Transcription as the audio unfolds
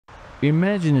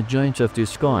Imagine a giant of the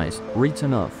skies,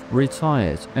 written off,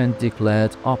 retired, and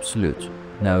declared obsolete,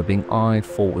 now being eyed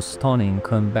for a stunning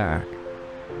comeback.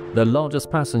 The largest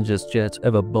passenger jet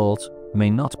ever built may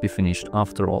not be finished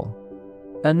after all.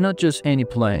 And not just any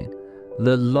plane,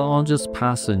 the largest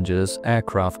passengers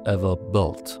aircraft ever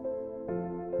built.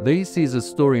 This is a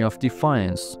story of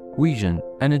defiance, vision,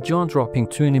 and a jaw-dropping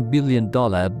 $20 billion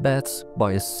bets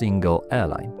by a single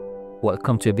airline.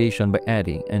 Welcome to Aviation by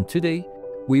Eddie, and today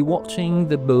we're watching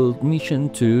the bold mission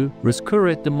to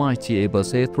rescue the mighty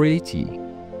Airbus A380.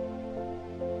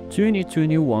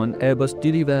 2021 Airbus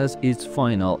delivers its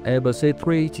final Airbus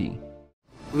A380.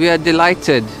 We are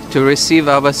delighted to receive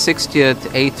our 60th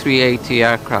A380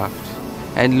 aircraft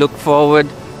and look forward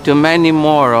to many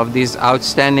more of these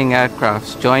outstanding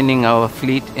aircrafts joining our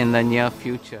fleet in the near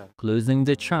future. Closing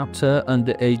the chapter on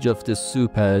the age of the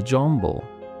Superjumbo.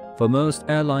 For most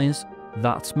airlines,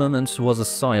 that moment was a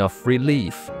sigh of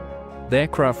relief. The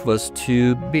aircraft was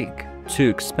too big, too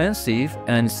expensive,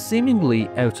 and seemingly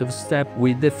out of step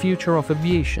with the future of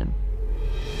aviation.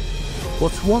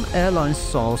 But one airline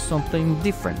saw something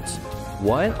different.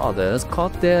 While others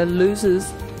cut their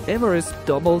losses, Emirates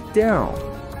doubled down.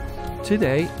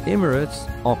 Today, Emirates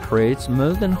operates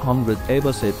more than 100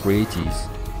 Airbus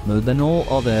A380s, more than all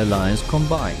other airlines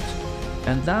combined.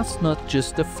 And that's not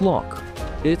just a fluke.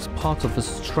 It's part of a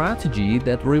strategy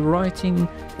that rewriting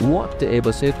what the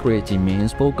Airbus A380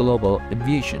 means for global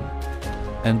aviation.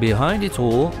 And behind it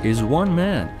all is one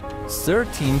man, Sir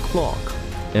Tim Clark,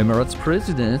 Emirates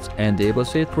president and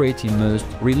Airbus A380 most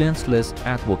relentless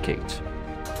advocate.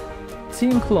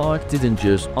 Tim Clark didn't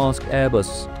just ask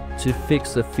Airbus to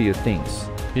fix a few things.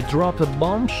 He dropped a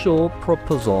bombshell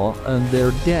proposal on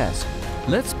their desk.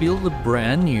 Let's build a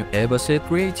brand new Airbus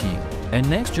A380, a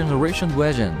next generation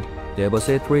version, the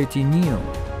Airbus A380 NEO.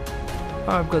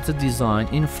 I've got a design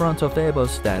in front of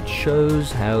Airbus that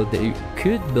shows how they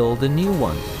could build a new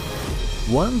one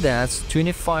that's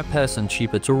 25%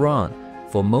 cheaper to run,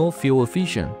 for more fuel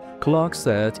efficient, Clark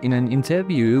said in an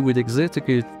interview with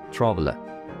Executive Traveler.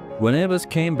 When Airbus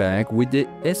came back with the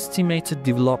estimated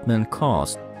development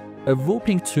cost, a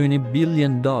whopping $20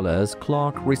 billion,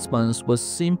 Clark's response was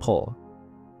simple: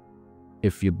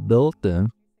 if you build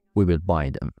them, we will buy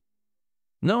them.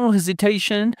 No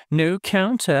hesitation, no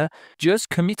counter, just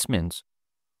commitment.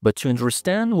 But to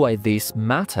understand why this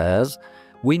matters,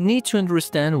 we need to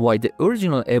understand why the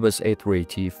original Airbus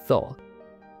A380 fell.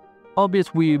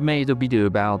 Albeit we made a video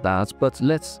about that, but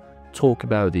let's talk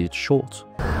about it short.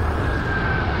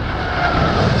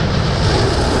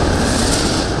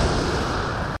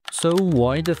 So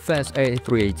why the first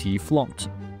A380 flopped?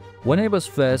 When Airbus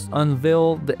first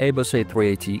unveiled the Airbus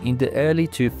A380 in the early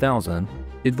 2000s,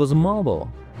 it was a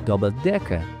marble,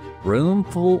 double-decker, room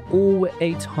for over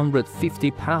 850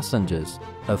 passengers,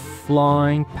 a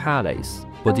flying palace.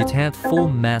 But it had four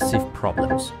massive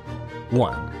problems.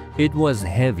 1. It was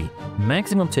heavy,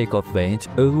 maximum takeoff weight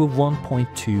over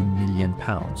 1.2 million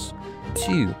pounds.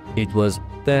 2. It was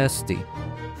thirsty,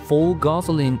 4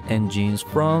 gasoline engines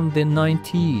from the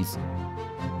 90s.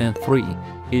 And 3.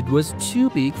 It was too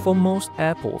big for most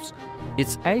airports.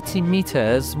 Its 80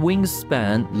 meters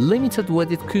wingspan limited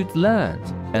what it could land.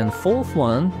 And 4th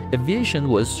one, aviation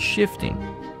was shifting.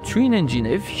 Twin engine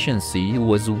efficiency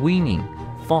was winning,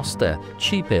 faster,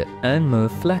 cheaper, and more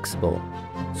flexible.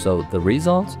 So the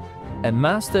result? A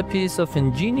masterpiece of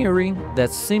engineering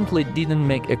that simply didn't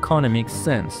make economic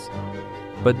sense.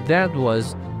 But that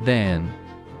was then.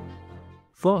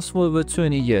 Fast forward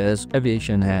 20 years,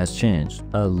 aviation has changed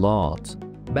a lot.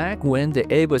 Back when the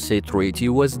Airbus A380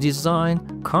 was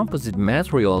designed, composite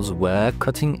materials were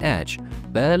cutting edge,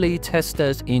 barely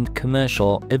tested in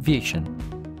commercial aviation.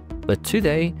 But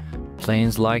today,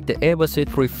 planes like the Airbus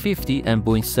A350 and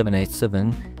Boeing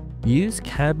 787 use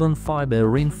carbon fiber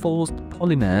reinforced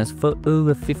polymers for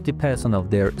over 50% of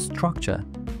their structure.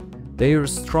 They are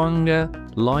stronger,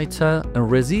 lighter,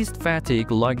 and resist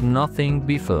fatigue like nothing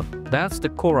before. That's the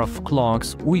core of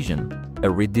Clark's vision. A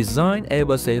redesigned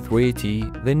Airbus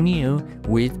A380, the NEO,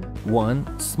 with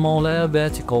 1. Smaller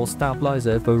vertical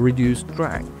stabilizer for reduced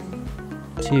drag.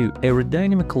 2.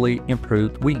 Aerodynamically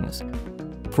improved wings.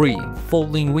 3.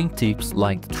 Folding wingtips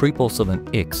like the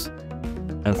 777X.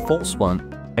 And 4th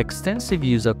one, extensive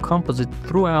use of composite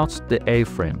throughout the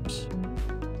airframes.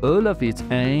 All of it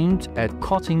aimed at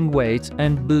cutting weight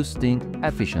and boosting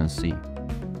efficiency.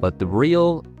 But the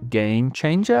real game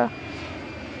changer?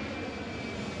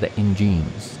 The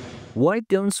engines. Why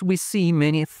don't we see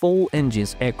many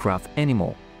 4-engines aircraft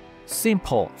anymore?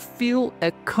 Simple, fuel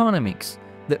economics.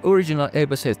 The original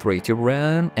Airbus A380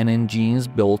 ran on engines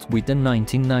built with the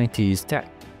 1990s tech.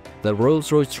 the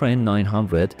Rolls-Royce Trent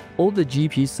 900 or the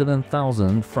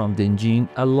GP7000 from the engine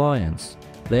alliance.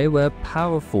 They were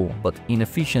powerful but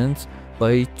inefficient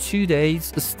by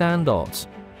today's standards.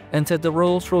 Enter the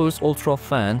Rolls-Royce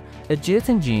UltraFan, a jet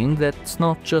engine that's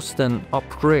not just an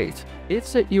upgrade,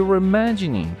 it's a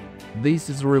reimagining. This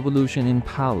is a revolution in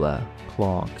power,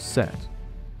 Clark said.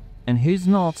 And he's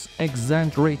not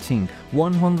exaggerating.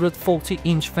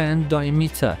 140-inch fan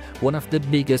diameter, one of the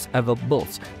biggest ever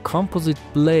built. Composite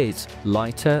blades,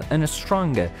 lighter and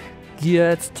stronger.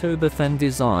 Geared turbofan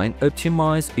design,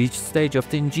 optimize each stage of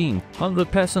the engine. 100%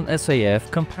 SAF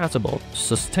compatible,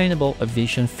 sustainable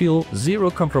aviation fuel, zero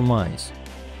compromise.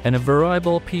 And a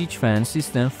variable pitch fan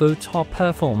system for top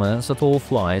performance at all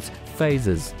flight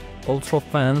phases.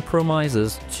 UltraFan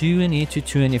promises 20 to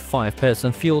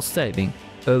 25% fuel saving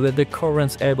over the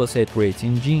current Airbus A380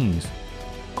 engines,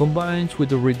 combined with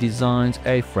the redesigned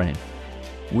A-frame.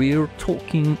 We're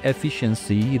talking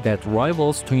efficiency that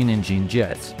rivals twin-engine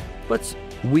jets, but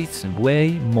with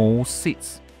way more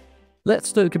seats.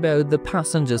 Let's talk about the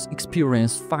passenger's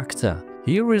experience factor.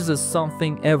 Here is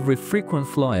something every frequent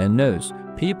flyer knows.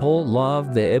 People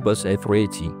love the Airbus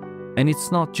A380. And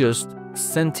it's not just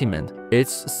sentiment,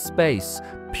 it's space,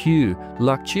 pure,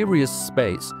 luxurious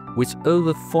space, with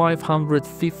over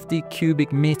 550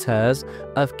 cubic meters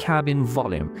of cabin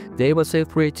volume. The Airbus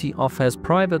A380 offers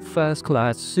private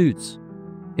first-class suites,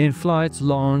 in-flight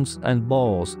lounges and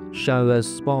bars, showers,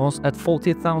 spas at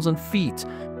 40,000 feet,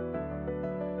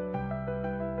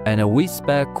 and a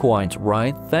whisper quiet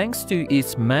ride thanks to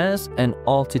its mass and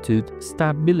altitude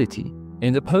stability.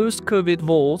 In the post-COVID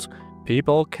world,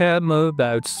 people care more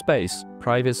about space,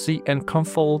 privacy, and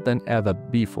comfort than ever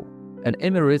before. And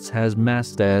Emirates has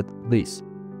mastered this.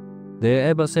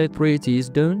 Their Airbus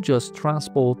A380s don't just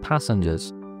transport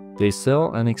passengers, they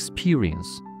sell an experience.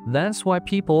 That's why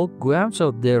people go out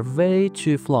of their way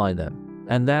to fly them.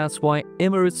 And that's why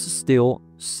Emirates still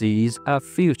sees a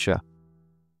future.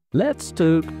 Let's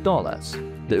talk dollars.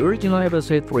 The original Airbus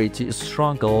A380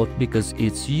 struggled because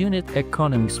its unit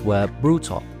economics were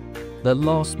brutal. The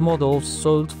last models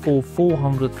sold for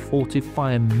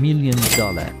 $445 million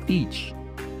each,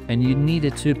 and you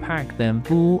needed to pack them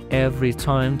full every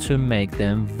time to make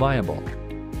them viable.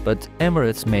 But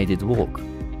Emirates made it work.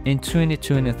 In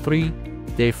 2023,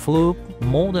 they flew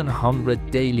more than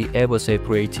 100 daily Airbus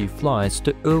A380 flights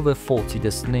to over 40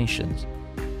 destinations.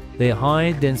 Their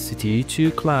high-density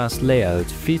two-class layout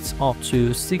fits up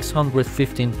to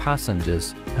 615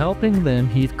 passengers, helping them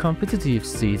hit competitive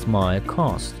seat-mile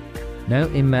cost. Now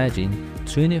imagine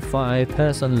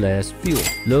 25% less fuel,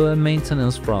 lower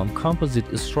maintenance from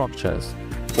composite structures,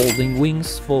 folding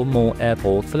wings for more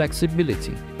airport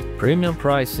flexibility, premium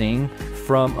pricing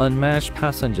from unmatched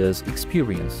passengers'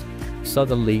 experience.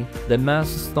 Suddenly, the mass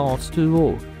starts to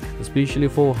roar, especially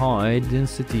for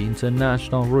high-density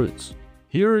international routes.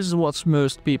 Here is what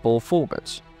most people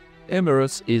forget.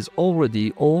 Emirates is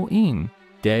already all in.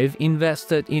 They've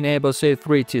invested in Airbus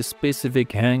A380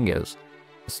 specific hangars,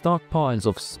 stockpiles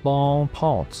of spare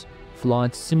parts,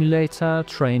 flight simulator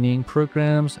training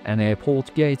programs, and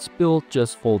airport gates built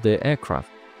just for their aircraft.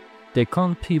 They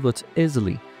can't pivot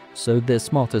easily, so their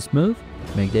smartest move?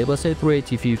 Make the Airbus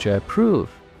A380 future-proof.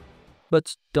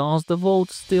 But does the world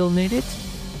still need it?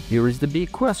 Here is the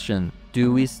big question.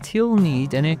 Do we still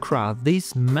need an aircraft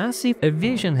this massive?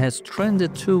 Aviation has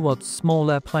trended towards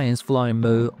smaller planes flying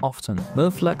more often,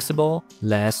 more flexible,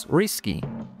 less risky.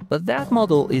 But that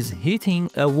model is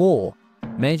hitting a wall.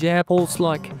 Major airports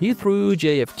like Heathrow,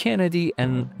 JF Kennedy,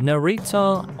 and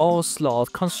Narita are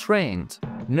slot constrained.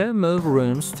 No more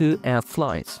rooms to add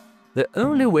flights. The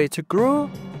only way to grow?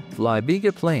 Fly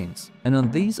bigger planes. And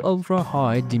on these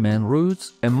ultra-high demand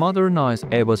routes, a modernized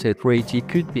Airbus A380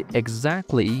 could be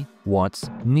exactly what's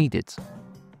needed.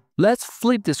 Let's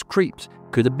flip the script.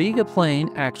 Could a bigger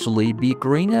plane actually be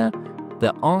greener?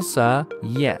 The answer,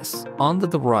 yes, under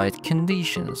the right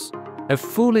conditions. A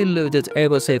fully loaded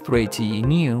Airbus A380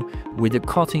 NEO with the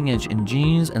cutting-edge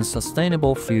engines and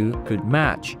sustainable fuel could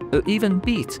match, or even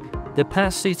beat, the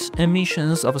passage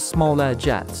emissions of smaller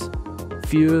jets.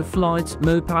 Fewer flights,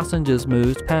 more passengers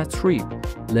moved per trip,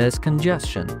 less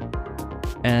congestion.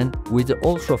 And with the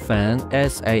UltraFan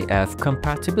SAF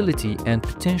compatibility and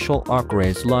potential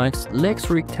upgrades like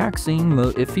electric taxiing,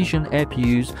 more efficient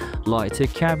APUs, lighter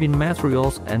cabin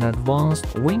materials, and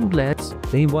advanced winglets,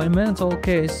 the environmental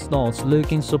case starts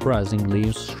looking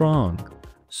surprisingly strong.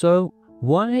 So,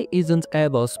 why isn't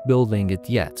Airbus building it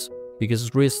yet?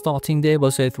 Because restarting the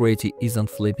Airbus A380 isn't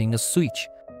flipping a switch.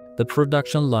 The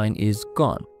production line is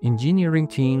gone, engineering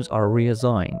teams are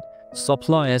reassigned,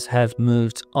 suppliers have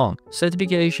moved on,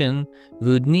 certification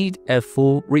would need a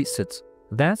full reset,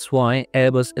 That's why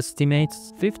Airbus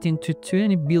estimates 15 to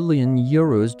 20 billion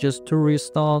euros just to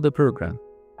restart the program.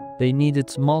 They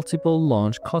needed multiple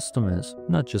launch customers,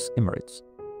 not just Emirates.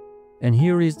 And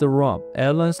here is the rub.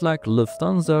 Airlines like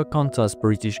Lufthansa, Qantas,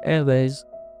 British Airways,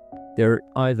 they're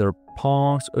either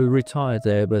parked or retired the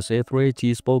Airbus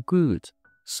A380s for good.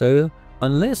 So,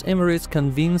 unless Emirates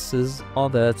convinces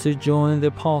others to join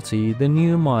the party, the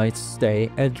new might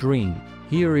stay a dream.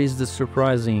 Here is the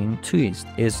surprising twist: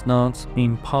 it's not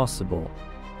impossible.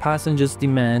 Passengers'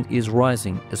 demand is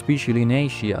rising, especially in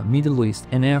Asia, Middle East,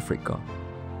 and Africa.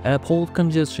 Airport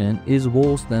congestion is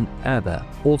worse than ever.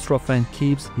 UltraFan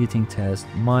keeps hitting test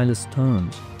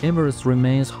milestones. Emirates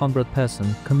remains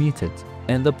 100% committed,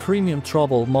 and the premium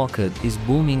travel market is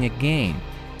booming again.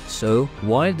 So,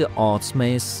 while the odds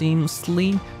may seem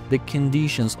slim, the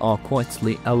conditions are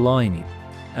quietly aligning.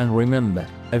 And remember,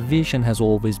 aviation has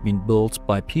always been built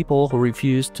by people who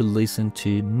refuse to listen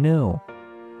to no.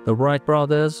 The Wright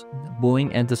brothers,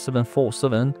 Boeing and the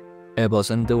 747, Airbus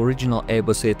and the original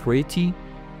Airbus A380,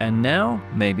 and now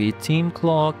maybe Tim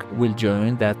Clark will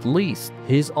join that list.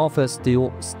 His offer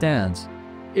still stands.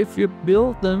 If you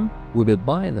build them, we will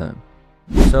buy them.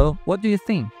 So, what do you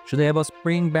think? Should Airbus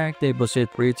bring back the Airbus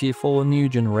A380 for a new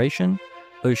generation?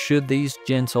 Or should these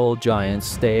gentle giants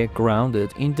stay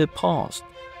grounded in the past?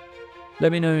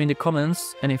 Let me know in the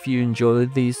comments, and if you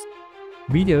enjoyed this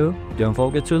video, don't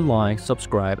forget to like,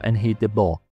 subscribe and hit the bell.